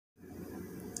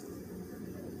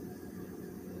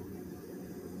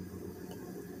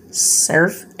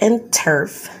surf and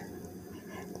turf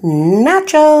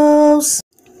nachos.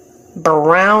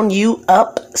 Brown you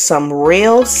up some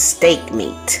real steak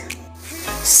meat.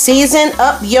 Season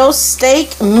up your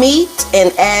steak meat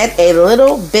and add a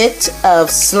little bit of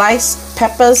sliced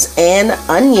peppers and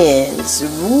onions.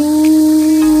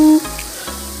 Ooh,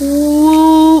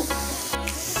 ooh.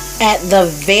 At the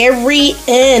very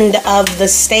end of the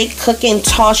steak cooking,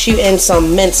 toss you in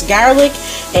some minced garlic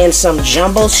and some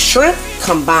jumbo shrimp,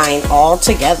 combined all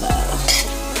together.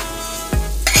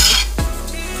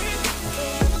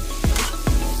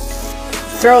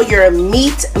 Throw your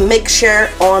meat mixture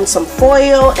on some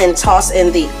foil and toss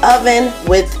in the oven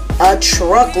with a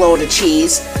truckload of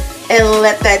cheese and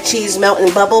let that cheese melt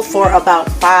and bubble for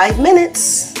about 5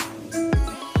 minutes.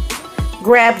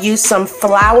 Grab you some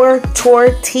flour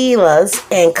tortillas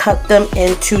and cut them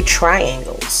into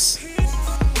triangles.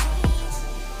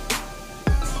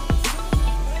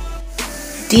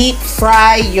 Deep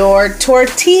fry your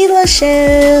tortilla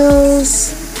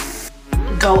shells.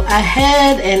 Go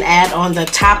ahead and add on the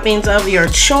toppings of your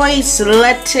choice: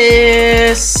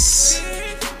 lettuce,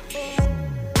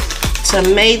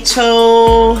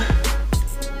 tomato,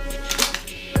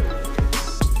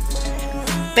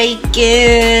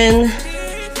 bacon.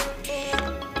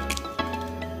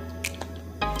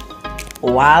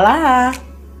 Voila!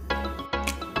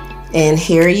 And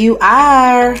here you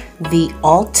are, the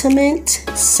ultimate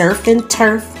surf and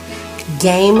turf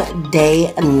game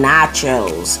day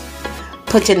nachos.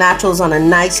 Put your nachos on a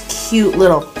nice, cute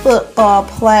little football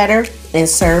platter and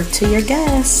serve to your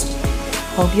guests.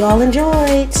 Hope you all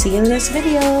enjoyed. See you in the next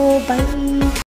video. Bye.